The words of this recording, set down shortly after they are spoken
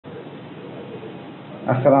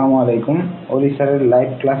আসসালামু আলাইকুম। অলি স্যারের লাইভ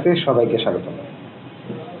ক্লাসে সবাইকে স্বাগত।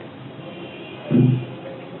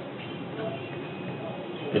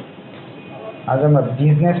 আজ আমরা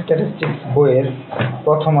বিজনেস স্ট্যাটিস্টিক্স বইয়ের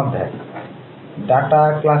প্রথম অধ্যায় ডাটা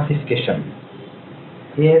ক্লাসিফিকেশন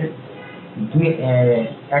এর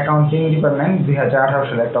অ্যাকাউন্টিং ডিপার্টমেন্ট 2018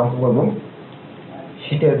 সালে একটা অঙ্ক করব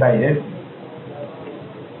শীটের বাইরের।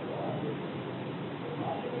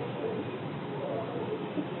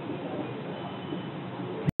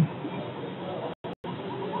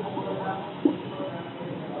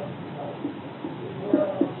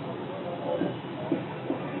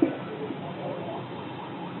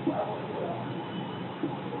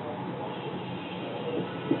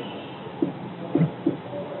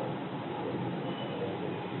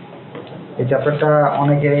 এই চ্যাপ্টারটা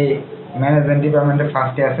অনেকেরই ম্যানেজমেন্ট ডিপার্টমেন্টের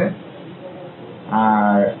ফার্স্টে আছে,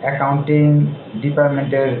 আর অ্যাকাউন্টিং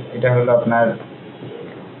ডিপার্টমেন্টের এটা হলো আপনার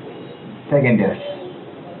সেকেন্ডে আছে।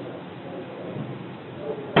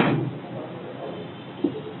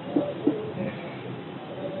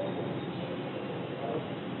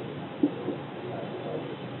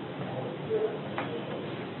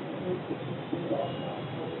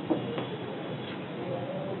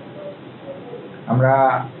 আমরা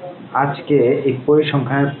আজকে এই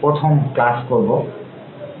পরিসংখ্যানের প্রথম ক্লাস করব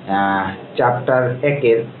চ্যাপ্টার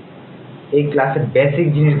 1-এর। এই ক্লাসের বেসিক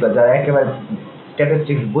জিনিসগুলো যারা একেবারে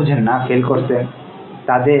স্ট্যাটিস্টিক্স বুঝেন না, ফেল করছেন,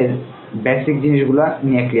 তাদের বেসিক জিনিসগুলো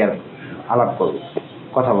নিয়ে ক্লিয়ার আলাপ করব,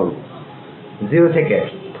 কথা বলব। 0 থেকে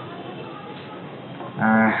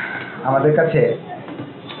আমাদের কাছে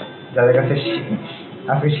যাদের কাছে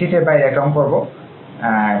আজকে শীটের বাইরে একটা অঙ্ক করবো,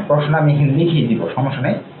 প্রশ্ন আমি এখানে লিখিয়ে দিব, সমস্যা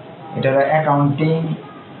নেই। এটা হলো অ্যাকাউন্টিং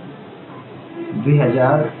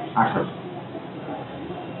 2018।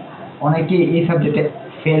 অনেকে এই সাবজেক্টে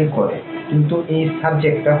ফেল করে, কিন্তু এই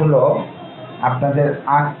সাবজেক্টটা হলো আপনাদের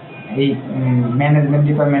এই ম্যানেজমেন্ট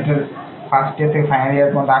ডিপার্টমেন্টের ফার্স্ট ইয়ার থেকে ফাইনাল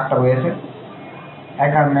ইয়ার পর্যন্ত 8টা বই আছে।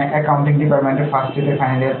 অ্যাকাউন্টিং ডিপার্টমেন্টের ফার্স্ট ইয়ার থেকে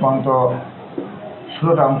ফাইনাল ইয়ার পর্যন্ত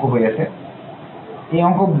 16টা অঙ্ক বই আছে। এই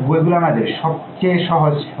অঙ্ক বইগুলোর মাঝে সবচেয়ে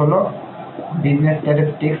সহজ হলো বিজনেস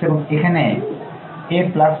স্ট্যাটিস্টিক্স, এবং এখানে A+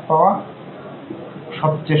 পাওয়া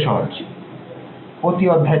সবচেয়ে সহজ। প্রতি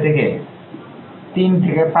অধ্যায় থেকে 3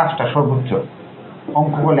 থেকে 5টা সর্বোচ্চ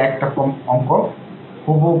অঙ্ক বলে একটা অঙ্ক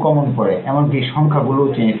হুবহু কমন পড়ে, এমনকি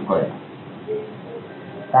সংখ্যাগুলোও চেঞ্জ করে।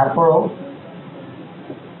 তারপরও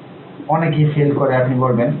অনেকেই ফেল করে। আপনি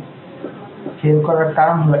বলবেন ফেল করার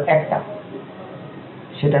কারণ হলো একটা,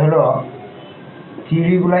 সেটা হলো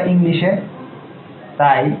থিওরিগুলো ইংলিশে,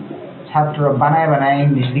 তাই ছাত্র বানায় বানায়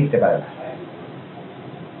ইংলিশ লিখতে পারে না।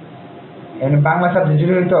 এমনি বাংলা সাবজেক্ট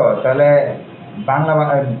যদি হইতো তাহলে বাংলা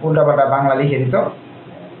উল্টাপাল্টা বাংলা লিখে দিত,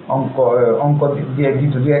 অঙ্ক দিয়ে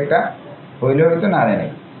দিত 2-1টা, হইলে হইতো, না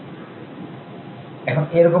নেই। এখন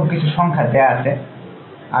এরকম কিছু সংখ্যা দেয়া আছে।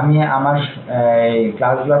 আমি আমার এই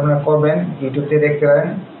ক্লাসগুলো আপনারা করবেন, ইউটিউব থেকে দেখতে পারেন,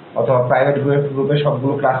 অথবা প্রাইভেট গ্রুপে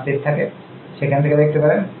সবগুলো ক্লাস টেস্ট থাকে, সেখান থেকে দেখতে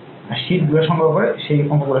পারেন। আর শিটগুলো সংগ্রহ করে সেই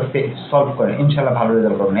অঙ্কগুলো সলভ করেন, ইনশাল্লাহ ভালো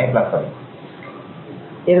রেজাল্ট করবেন, A+ পাবেন।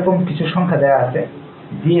 এরকম কিছু সংখ্যা দেওয়া আছে,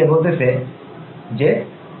 দিয়ে বলতেছে যে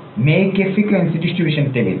make a frequency distribution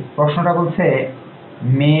table. প্রশ্নটা বলছে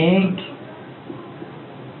make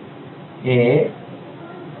a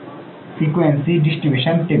frequency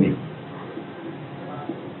distribution table.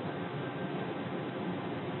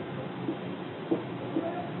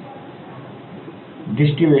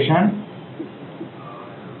 Distribution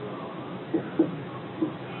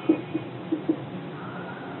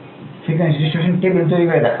frequency distribution table তৈরি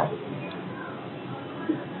করে দেখাও।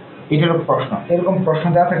 এটা হলো প্রশ্ন। এরকম প্রশ্ন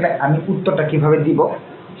দেওয়া থাকলে আমি উত্তরটা কিভাবে দিব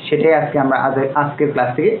সেটাই আজকে আমরা আজকের ক্লাস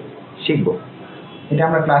থেকে শিখব। এটা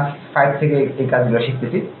আমরা ক্লাস 5 থেকে এই কাজগুলো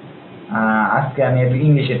শিখতেছি। আজকে আমি একটু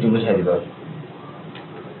ইংলিশে একটু বুঝাই দিব।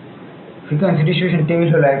 ফ্রিকোয়েন্সি ডিস্ট্রিবিউশন টেবিল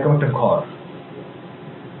হলো এরকম একটা ঘর,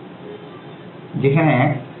 যেখানে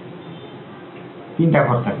 3টা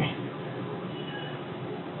ঘর থাকে।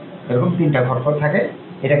 এরকম 3টা ঘর থাকে,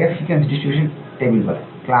 এটাকে ফ্রিকোয়েন্সি ডিস্ট্রিবিউশন টেবিল বলে।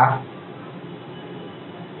 ক্লাস,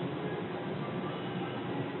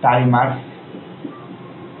 টাইমার,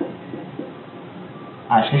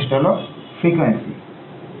 আর শেষটা হলো ফ্রিকোয়েন্সি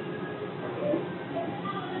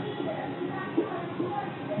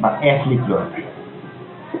বা F লিখলো।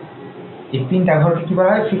 এই 3টা ঘরকে কি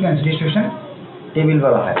বলা হয়? ফ্রিকোয়েন্সি ডিস্ট্রিবিউশন টেবিল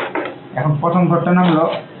বলা হয়। এখন প্রথম ঘরটার নাম হলো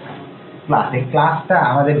ক্লাস। এই ক্লাসটা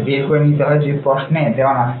আমাদের বের করে নিতে হয়, যে প্রশ্নে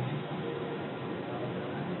দেওয়া না থাকে।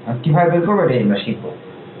 কিভাবে বের করবো এটা আমরা শিখবো।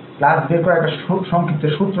 ক্লাস বের করার একটা সংক্ষিপ্ত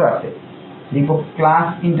সূত্র আছে, লিখবো ক্লাস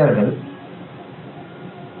ইন্টারভেল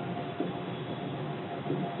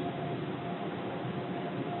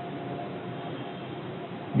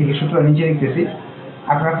দিকে সূত্র নিচে লিখতেছি।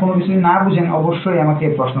 আপনারা কোনো কিছু না বুঝেন অবশ্যই আমাকে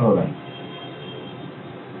প্রশ্ন করবেন।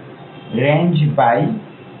 রেঞ্জ বাই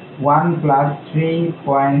 1 +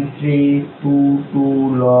 3.322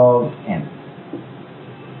 log n,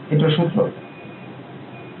 এটা সূত্র।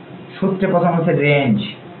 সূত্রে প্রথম হচ্ছে রেঞ্জ।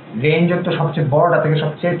 রেঞ্জ হচ্ছে সবচেয়ে বড়টা থেকে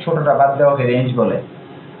সবচেয়ে ছোটটা বাদ দেওয়াকে রেঞ্জ বলে।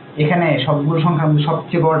 এখানে সবগুলো সংখ্যার মধ্যে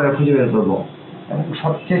সবচেয়ে বড়টা খুঁজে বের করবো এবং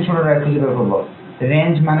সবচেয়ে ছোটটা খুঁজে বের করবো।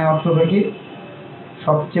 রেঞ্জ মানে অর্থ হবে কি,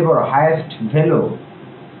 সবচেয়ে বড় হাইয়েস্ট ভ্যালু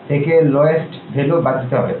থেকে লোয়েস্ট ভ্যালু বাদ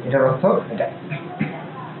দিতে হবে, এটার অর্থ এটা।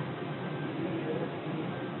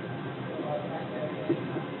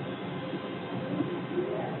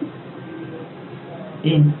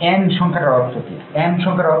 এই n সংখ্যাটার অর্থ কি? n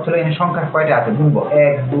সংখ্যার অর্থ হলো n সংখ্যার কয়টা আছে গুনবো।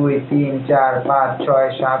 1 2 3 4 5 6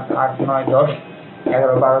 7 8 9 10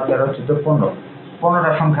 11 12 13 14 15,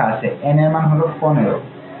 15টা সংখ্যা আছে। n এর মান হলো 15।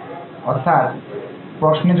 অর্থাৎ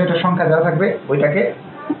প্রশ্নে যেটা সংখ্যা দেওয়া থাকবে ওইটাকে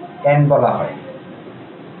n বলা হয়।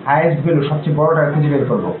 হাইয়েস্ট ভ্যালু সবচেয়ে বড়টা খুঁজে বের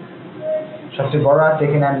করবো। সবচেয়ে বড় আছে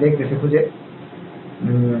এখানে আমি দেখতেছি খুঁজে,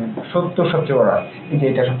 70 সবচেয়ে বড় আছে,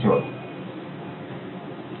 এটা সবচেয়ে বড়।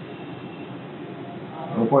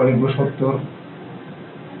 উপরে লিখবো 70।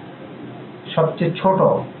 সবচেয়ে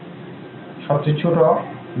ছোট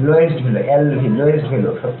lowest value, LV lowest value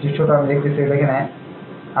সবচেয়ে ছোট আমি দেখতেছি এখানে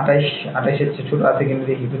 28 এর চেয়ে ছোট আছে কিন্তু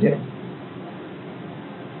দেখি খুঁজে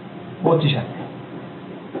 25 আছে।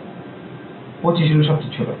 25 হলো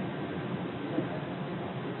সবচেয়ে ছোট।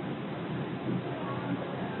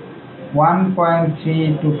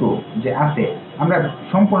 1.322 যে আছে, আমরা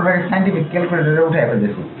সম্পূর্ণটাকে সাইন্টিফিক ক্যালকুলেটরে উঠে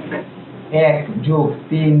ফেলতেছি। 1 +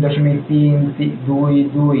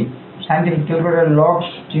 3.322 সাইন্টিফিক ক্যালকুলেটর লগ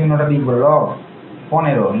চিহ্নটা লিখব, লগ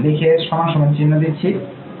 15 লিখে সমান সমান চিহ্ন দিচ্ছি,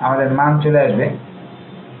 আমাদের মান চলে আসবে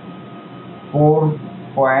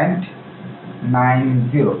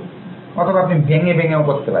 4.90। অথবা আপনি ভেঙেও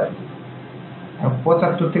করতে পারেন।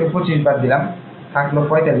 75 থেকে 25 বাদ দিলাম, থাকলো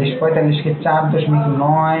 45। 45কে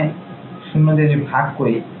 4.90 দিয়ে যদি ভাগ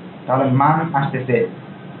করি তাহলে মান আসতেছে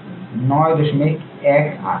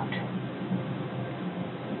 9.18।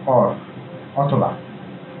 অথবা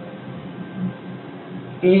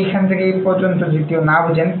এইখান থেকে এই পর্যন্ত যদি কেউ না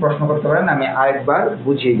বুঝেন প্রশ্ন করতে পারেন, আমি আরেকবার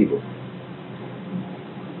বুঝিয়ে দিব।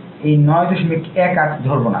 এই 9.18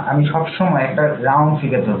 ধরবো না, আমি সবসময় একটা রাউন্ড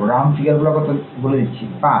ফিগার ধরবো। রাউন্ড ফিগারগুলো কত বলে দিচ্ছি,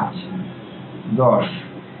 5 10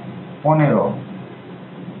 15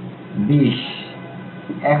 20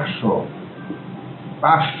 100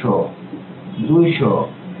 500 200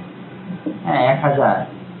 1000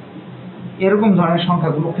 এরকম ধরনের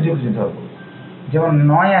সংখ্যাগুলো খুঁজে ধরবো। যেমন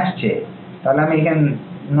 9 আসছে, তাহলে আমি এখানে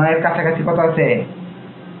 9 এর কাছাকাছি কত আছে,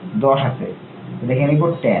 10 আছে, দেখে নিব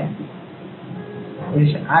 10।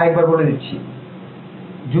 আরেকবার বলে দিচ্ছি,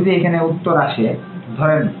 যদি এখানে উত্তর আসে,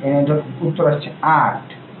 ধরেন উত্তর আসছে 8,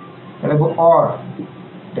 তাহলে অর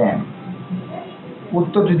 10।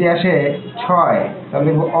 উত্তর যদি আসে 6, তাহলে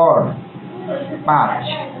অর 5।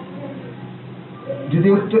 যদি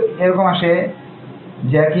উত্তর এরকম আসে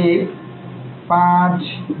যে কি 5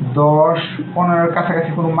 10 15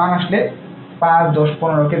 কাছাকাছি কোনো মান আসলে 5 10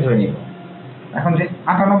 15কে ধরে নিব। এখন যে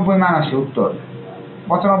 98 মান আসে উত্তর,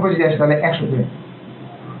 95 যদি আসে তাহলে 100 ধরে।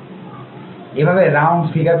 এভাবে রাউন্ড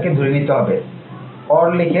ফিগারকে ধরে নিতে হবে। অর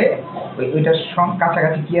লিখে ওইটার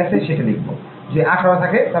কাছাকাছি কি আছে সেটা লিখবো। যদি 18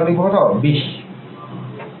 থাকে তাহলে লিখবো কত, 20।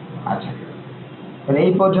 আচ্ছা, তাহলে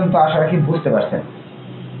এই পর্যন্ত আশা রাখি বুঝতে পারছেন।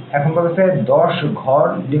 এখন কত হচ্ছে, 10 ঘর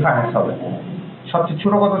ডিফারেন্স হবে। সবচেয়ে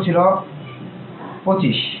ছোট কত ছিল,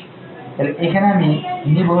 25। তাহলে এখানে আমি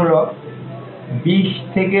নিব হলো 20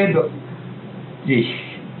 থেকে 30।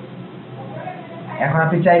 এখন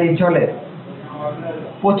আপনি চাইলেই চলে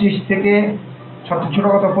 25 থেকে সবচেয়ে ছোট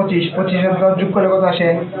কত, 25। 25 এর যোগ করলে কত আসে,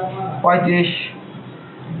 35।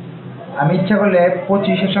 আমি ইচ্ছা করলে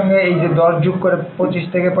 25-এর সঙ্গে এই যে 10 যোগ করে 25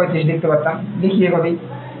 থেকে 35 লিখতে পারতাম, লিখি এভাবেই,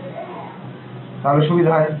 তাহলে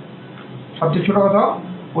সুবিধা হয়। সবচেয়ে ছোট কত,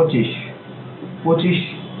 25। 25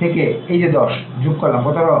 থেকে এই যে 10 যোগ করলাম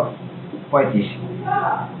কত হলো, 35।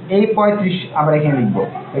 এই 35 আবার এখানে লিখবো।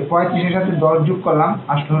 এই 35-এর সাথে 10 যোগ করলাম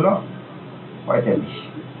আসলো হলো 45।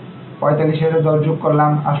 45-এর সাথে 10 যোগ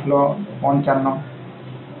করলাম আসলো 55।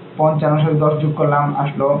 55-এর সাথে 10 যোগ করলাম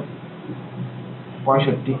আসলো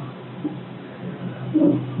 65।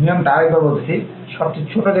 নিয়মটা আরেকবার বলছি, সবচেয়ে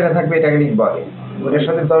ছোট যেটা থাকবে এটাকে লিখবো আগে, ওটার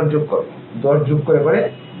সাথে 10 যোগ করো, 10 যোগ করে করে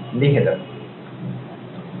লিখে দাও।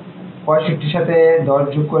 65-র সাথে 10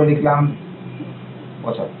 যোগ করে লিখলাম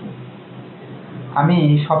 75। আমি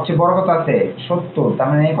সবচেয়ে বড় কত আছে, 70, তার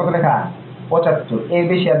মানে এই কত লেখা, 75। এর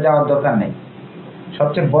বেশি আর যাওয়ার দরকার নেই।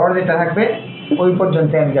 সবচেয়ে বড় যেটা থাকবে ওই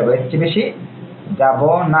পর্যন্ত আমি যাবো, এর চেয়ে বেশি যাব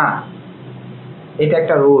না। এটা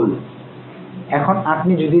একটা রুল। এখন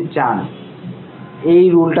আপনি যদি চান এই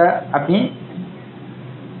রুলটা আপনি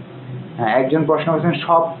একজন প্রশ্ন করছেন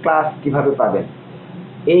সব ক্লাস কিভাবে পাবেন।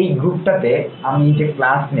 এই গ্রুপটাতে আমি যে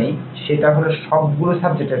ক্লাস নেই সেটা হলো সবগুলো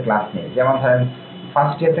সাবজেক্টের ক্লাস নেই। যেমন ধরেন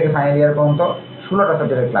ফার্স্ট ইয়ার থেকে ফাইনাল ইয়ার পর্যন্ত 16টা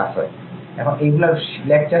সাবজেক্টের ক্লাস হয়। এখন এইগুলোর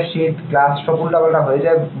লেকচার শিট ক্লাস সব উল্টাপাল্টা হয়ে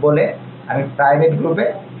যায় বলে আমি প্রাইভেট গ্রুপে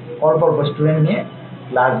অল্প অল্প স্টুডেন্ট নিয়ে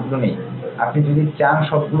ক্লাসগুলো নিই। আপনি যদি চান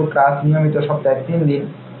সবগুলো ক্লাস নিয়মিত সপ্তাহে 3 দিন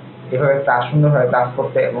এভাবে ক্লাস সুন্দরভাবে ক্লাস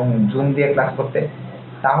করতে এবং জুম দিয়ে ক্লাস করতে,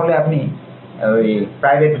 তাহলে আপনি ওই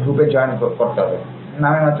প্রাইভেট গ্রুপে জয়েন করতে হবে।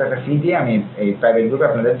 নামে মাত্র একটা ফি দিয়ে আমি এই প্রাইভেট গ্রুপে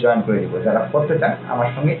আপনাদের জয়েন করে দিব। যারা করতে চান আমার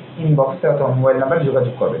সঙ্গে ইনবক্সে অথবা মোবাইল নাম্বারে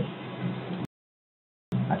যোগাযোগ করবেন।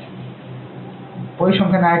 আচ্ছা,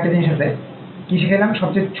 পরিসংখ্যানে আরেকটা জিনিস আছে, কি শিখাইলাম,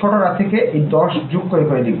 সবচেয়ে ছোটরা থেকে এই 10 যোগ করে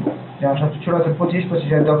করে লিখবো। যেমন সবচেয়ে ছোট আছে 25, 25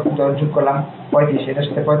 10 যোগ করলাম 35, এটার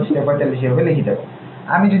সাথে 35 45 এভাবে লিখে দেবো।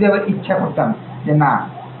 আমি যদি আবার ইচ্ছা করতাম যে না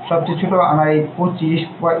সবচেয়ে ছোট আমার এই 25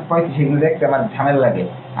 35 এগুলো দেখতে আমার ঝামেলা লাগে,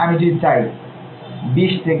 আমি যদি চাই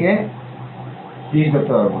 20 থেকে 30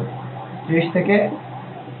 ধরতে পারবো, 30 থেকে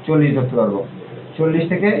 40 ধরতে পারবো, 40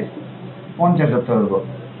 থেকে 50 ধরতে পারবো।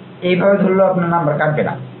 এইভাবে ধরলেও আপনার নাম্বার কাটবে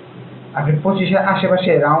না। আপনি 25-এর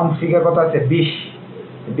আশেপাশে রাউন্ড ফিগার কত আছে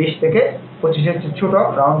 20 থেকে 25-এর ছোট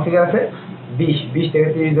রাউন্ড ফিগার আছে 20 থেকে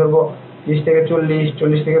 30 ধরবো, 30 থেকে 40,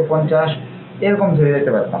 40 থেকে 50 এরকম ধরে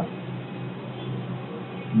যেতে পারতাম।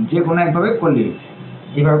 যে কোনো একভাবে করলি,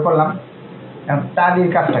 এইভাবে করলাম। এখন টালির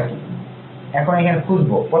কাজটা কি, এখন এখানে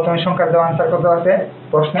খুঁজবো। প্রথমে সংখ্যার দেওয়া আনসার কত আছে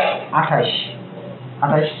প্রশ্নে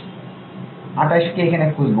 28কে এখানে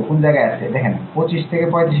খুঁজবো কোন জায়গায় আছে। দেখেন 25 থেকে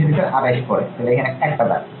 35-এর ভিতরে 28 পড়ে, তাহলে এখানে একটা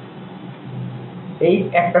দাগ। এই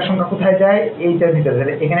একটা সংখ্যা কোথায় যায়, এইটার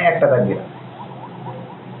ভিতরে, এখানে একটা দাগ দিলাম।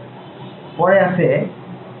 পরে আছে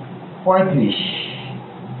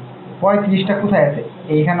 35টা কোথায় আছে,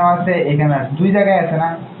 এইখানেও আছে, এখানে আছে, দুই জায়গায় আছে না,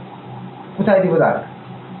 কোথায় দিব দাগ,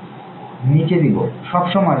 নিচে দিব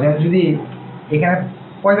সবসময়। যদি এখানে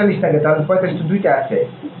 45 থাকে তাহলে 45 তো দুইটা আছে,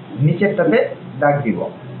 নিচেরটাতে দাগ দিব।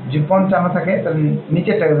 যদি 55 থাকে তাহলে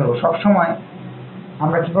নিচেরটাকে ধরবো। সবসময়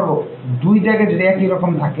আমরা কি করবো, দুই জায়গায় যদি একই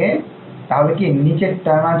রকম থাকে তাহলে কি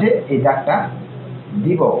নিচেরটার মাঝে এই দাগটা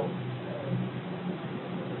দিব।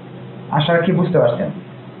 আশা রাখি বুঝতে পারছেন।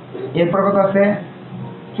 এরপর কত আছে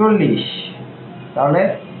 40, তাহলে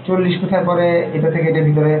 40 কোথায় পড়ে, এটা থেকে এটার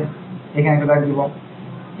ভিতরে, এখানে একটা দাগ দিব।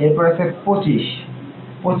 এরপর আছে 25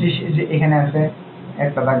 যে এখানে আছে,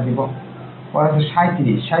 একটা দাগ দিব। পর আছে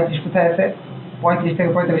 37 কোথায় আছে, 35 থেকে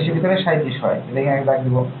 45-এর ভিতরে 37 হয়, এখানে একটা দাগ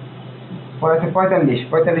দিব। পর আছে 45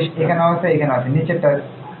 এখানেও আছে, এখানেও আছে, নিচেরটা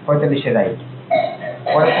 45-এর রাইট।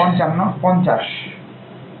 পরে 50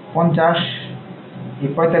 এই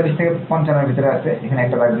 45 থেকে 55-এর ভিতরে আছে, এখানে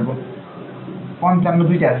একটা দাগ দিব। 55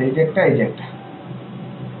 দুইটা আছে, এই যে একটা, এই যে একটা,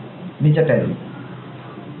 নিচেরটা।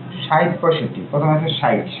 60 65, প্রথমে আছে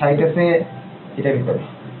 60 আছে এটার ভিতরে।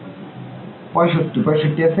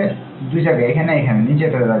 65 আছে দুই জায়গায়, এখানে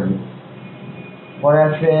নিচেরটা দাগ দিব। পরে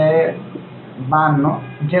আছে 52,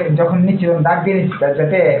 যখন নিচে দাগ দিয়ে নিচ্ছি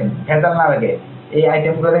যাতে ভেজাল না লাগে, এই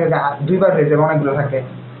আইটেমগুলো দেখে দুইবার হয়েছে, অনেকগুলো থাকে।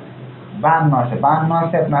 52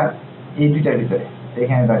 আছে আপনার এই দুইটার ভিতরে,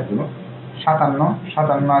 এখানে দাগ দিব।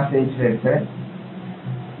 57 আছে এই দুইটার ভিতরে।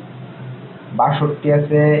 62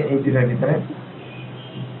 আছে এই দুইটার ভিতরে।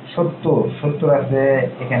 70 আছে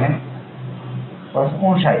এখানে।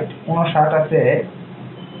 59 আছে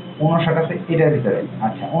এটার ভিতরে।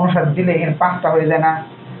 আচ্ছা, 59 দিলে এখানে 5টা হয়ে যায় না,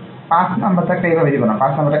 5 নাম্বারটা এইভাবে দিব না,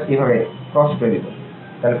 5 নাম্বারটা এইভাবে ক্রস করে দিব,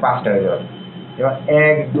 তাহলে 5টা হয়ে যাবে। এবার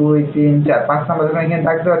 1 2 3 4 5 নাম্বার যখন এখানে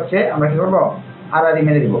দাগ দেওয়া হচ্ছে, আমরা কি করবো, আড়াআড়ি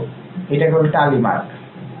মেরে দিব। এটাকে বলে টালি মার্ক।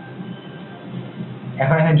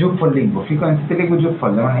 এখন এখানে যোগফল লিখবো, ফ্রিকোয়েন্সিতে লিখবো যোগফল।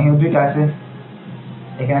 যেমন এখানে 2টা আছে,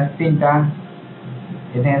 এখানে আছে 3টা,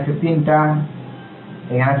 এখানে আছে 3টা,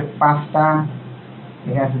 এখানে আছে 5টা,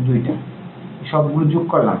 এখানে আছে 2টা। সবগুলো যোগ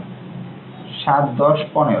করলাম, 7 10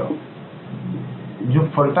 15।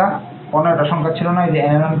 যোগফলটা 15টা সংখ্যা ছিল না, এই যে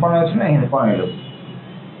n 15 ছিল, এখানে 15।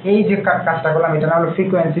 এই যে কাজটা করলাম, এটা নাম হলো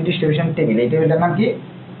ফ্রিকোয়েন্সি ডিস্ট্রিবিউশন টেবিল। এই টেবিলটার নাম কি,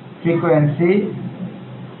 ফ্রিকোয়েন্সি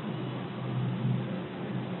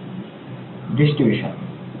ডিস্ট্রিবিউশন।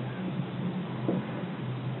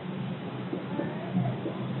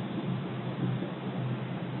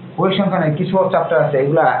 পরিসংখ্যানের কিছু চ্যাপ্টার আছে,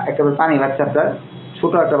 এগুলা একেবারে পানি ভাত চ্যাপ্টার।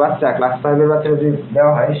 ছোট একটা বাচ্চা, ক্লাস 5-এর বাচ্চা যদি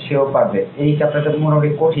দেওয়া হয় সেও পারবে। এই চ্যাপ্টারটা মোটামুটি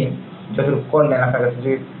কঠিন, যতটুকু করলেন আপনার কাছে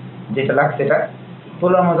যেটা লাগছে এটা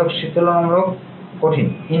তুলনামূলক কঠিন।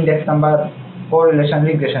 ইন্ডেক্স নাম্বার, কোরিলেশন,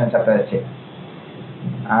 রিগ্রেশনের চ্যাপ্টার আছে।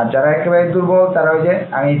 আর যারা একেবারে দুর্বল তারা ওই যে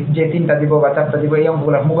আমি যে 3টা দিব বা 4টা দিব, এই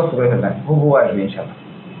অঙ্কগুলো মুখস্থ করে ফেলবেন, হুবহু আসবে ইনশাআল্লাহ।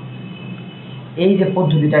 এই যে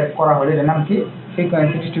পদ্ধতিটা করা হলো, এটার নাম কি,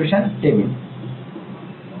 ফ্রিকোয়েন্সি ডিস্ট্রিবিউশন টেবিল।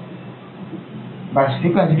 বা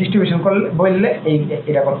ফ্রিকোয়েন্সি ডিস্ট্রিবিউশন করলে বললে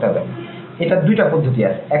এটা করতে হবে। এটা দুইটা পদ্ধতি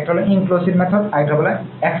আছে, একটা হলো ইনক্লুসিভ মেথড আর একটা হলো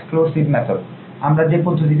এক্সক্লুসিভ মেথড। আমরা যে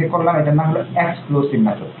পদ্ধতিতে করলাম এটার নাম হলো এক্সক্লুসিভ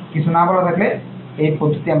মেথড। কিছু না বলা থাকলে এই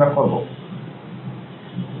পদ্ধতি আমরা করব।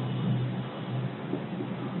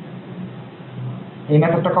 এই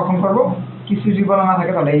মেথডটা কখন করব? কিছু যদি বলা না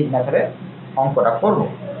থাকে তাহলে এই মেথডে অঙ্কটা করব।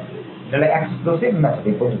 এটা হলো এক্সক্লুসিভ মেথড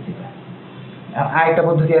এই পদ্ধতিটা। আর একটা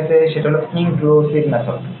পদ্ধতি আছে, সেটা হলো ইনক্লুসিভ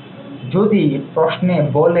মেথড। যদি প্রশ্নে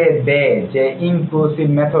বলে দেয় যে ইনক্লুসিভ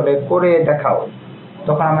মেথডে করে দেখাও,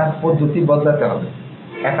 তখন আমার পদ্ধতি বদলাতে হবে।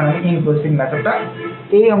 এখন আমি ইনক্লুসিভ মেথডটা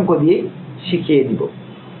এই অঙ্ক দিয়ে শিখিয়ে দিব।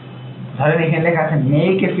 ধরেন এখানে লেখা আছে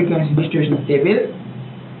make a frequency distribution table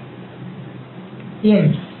in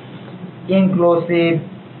inclusive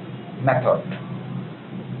method.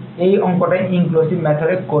 এই অঙ্কটা ইনক্লুসিভ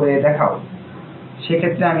মেথডে করে দেখাও।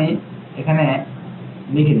 সেক্ষেত্রে আমি এখানে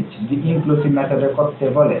লিখে দিচ্ছি যে ইনক্লুসিভ মেথডে করতে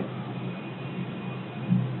বলে,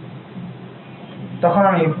 তখন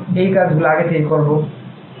আমি এই কাজগুলো আগে থেকে করব।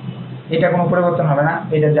 এটা কোনো পরিবর্তন হবে না,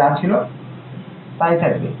 এটা যা ছিল তাই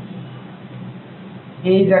থাকবে।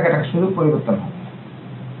 এই জায়গাটা শুধু পরিবর্তন হবে,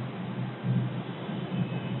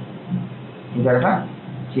 এই জায়গাটা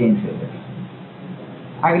চেঞ্জ হয়ে যাবে।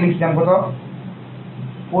 আগে লিখছিলাম কত?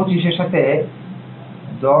 25-এর সাথে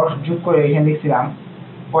 10 যোগ করে এখানে লিখছিলাম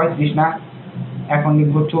 35 না, এখন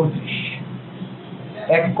লিখবো 34।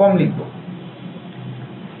 এক কম লিখবো।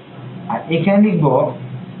 আর এখানে লিখবো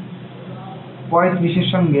 35-এর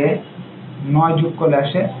সঙ্গে 9 যোগ করলে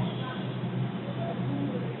আসে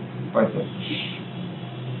 45।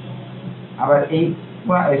 আবার এই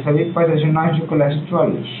 45-এর 9 যোগ করলে আসে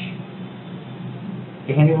 44।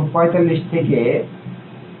 এখানে লিখবো 45 থেকে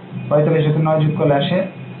 45-এর সাথে 9 যোগ করলে আসে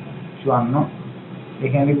 54।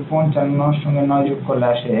 এখানে লিখবো 55-এর সঙ্গে 9 যোগ করলে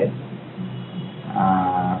আসে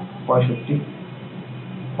 65।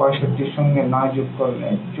 65-এর সঙ্গে 9 যোগ করলে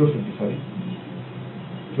 64,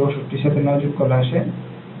 64-এর সাথে 9 যোগ করলে আসে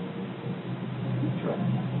 54।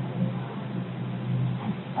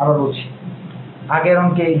 আবার বলছি, আগের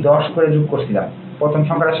অঙ্কে এই 10 করে যোগ করছিলাম, প্রথম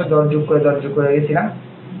সংখ্যাটার সাথে 10 যোগ করে গেছিলাম।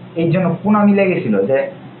 এই জন্য কোণা মিলে গেছিল, যে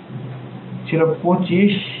ছিল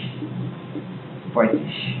 25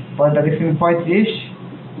 35, পরেরটা দেখছি 35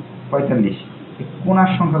 45। এই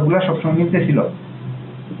কোণার সংখ্যাগুলো সবসময় মিলতেছিল।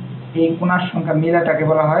 এই কোণার সংখ্যা মিলাটাকে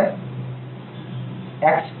বলা হয়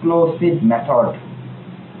এক্সক্লুসিভ মেথড।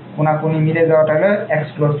 কোণাকুনি মিলে যাওয়াটা হলো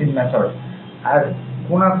এক্সক্লুসিভ মেথড, আর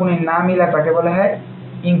কোণাকুনি না মিলাটাকে বলা হয়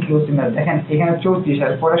ইনক্লুসিভ মেথড। দেখেন এখানে 34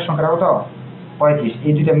 আর পরের সংখ্যাটা কত? 35।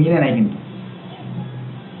 এই দুইটা মিলে নাই কিন্তু।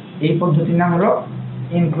 এই পদ্ধতির নাম হলো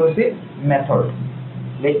ইনক্লুসিভ মেথড।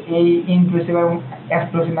 এই ইনক্লুসিভ এবং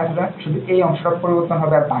এক্সক্লুসিভ মেথডে শুধু এই অংশটা পরিবর্তন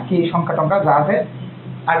হবে, আর বাকি এই সংখ্যা টংখ্যা যা আছে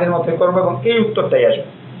আগের মতোই করবো এবং এই উত্তরটাই আসবে।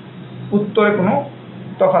 উত্তরে কোনো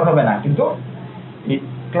তফাৎ হবে না, কিন্তু এই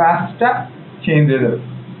ক্লাসটা চেঞ্জ হয়ে যাবে।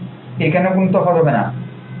 এখানে কোনো তফাৎ হবে না,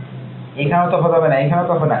 এখানেও তফাৎ হবে না, এখানেও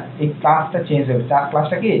তফাৎ না, এই ক্লাসটা চেঞ্জ হবে।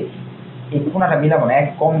 ক্লাসটা কি? এই কোণাটা মিলাবো না, এক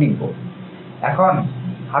কম লিখবো। এখন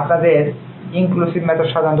আপনাদের ইনক্লুসিভ মেথড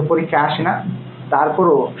সাধারণত পরীক্ষা আসে না,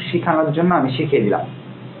 তারপরও শেখানোর জন্য আমি শিখিয়ে দিলাম।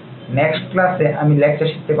 নেক্সট ক্লাসে আমি লেকচার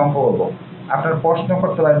শিট থেকে অঙ্ক করবো। আপনার প্রশ্ন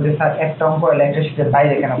করতে পারেন যে স্যার একটা অঙ্ক লেকচার শিটের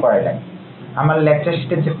বাইরে কেন করাই নাই? আমার লেকচার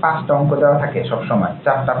শিটের যে 5টা অঙ্ক দেওয়া থাকে, সবসময়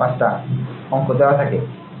 4টা 5টা অঙ্ক দেওয়া থাকে,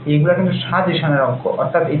 এইগুলো কিন্তু সাজেশনের অঙ্ক।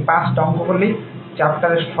 অর্থাৎ এই 5টা অঙ্ক করলেই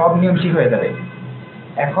চ্যাপ্টারের সব নিয়ম ঠিক হয়ে যাবে।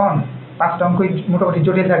 এখন 5টা অঙ্কই মোটামুটি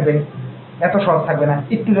জটিল থাকবে, এত সহজ থাকবে না,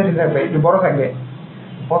 একটু জটিল থাকবে, একটু বড় থাকবে।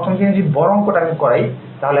 প্রথম দিনে যদি বড় অঙ্কটা আমি করাই,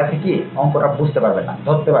 তাহলে আপনি কি অঙ্কটা বুঝতে পারবেন না,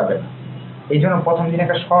 ধরতে পারবেন না। এই জন্য প্রথম দিনে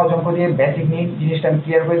একটা সহজ অঙ্ক দিয়ে বেসিক নিয়ে জিনিসটা আমি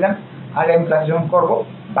ক্লিয়ার করে দেন। আগামী ক্লাস যখন করবো,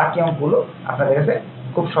 বাকি অঙ্কগুলো আপনাদের কাছে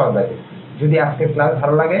খুব সহজ লাগে। যদি আজকের ক্লাস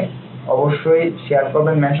ভালো লাগে, অবশ্যই শেয়ার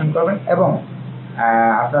করবেন, মেনশন করবেন এবং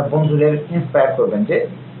আপনার বন্ধুদের ইন্সপায়ার করবেন যে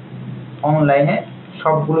অনলাইনে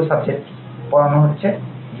সবগুলো সাবজেক্ট পড়ানো হচ্ছে।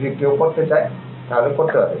 যদি কেউ করতে চায় তাহলে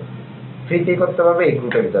করতে পারবে, ফ্রিতেই করতে পারবে এই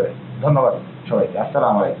গ্রুপের ভিতরে। ধন্যবাদ সবাইকে।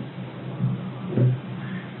 আসসালামু আলাইকুম।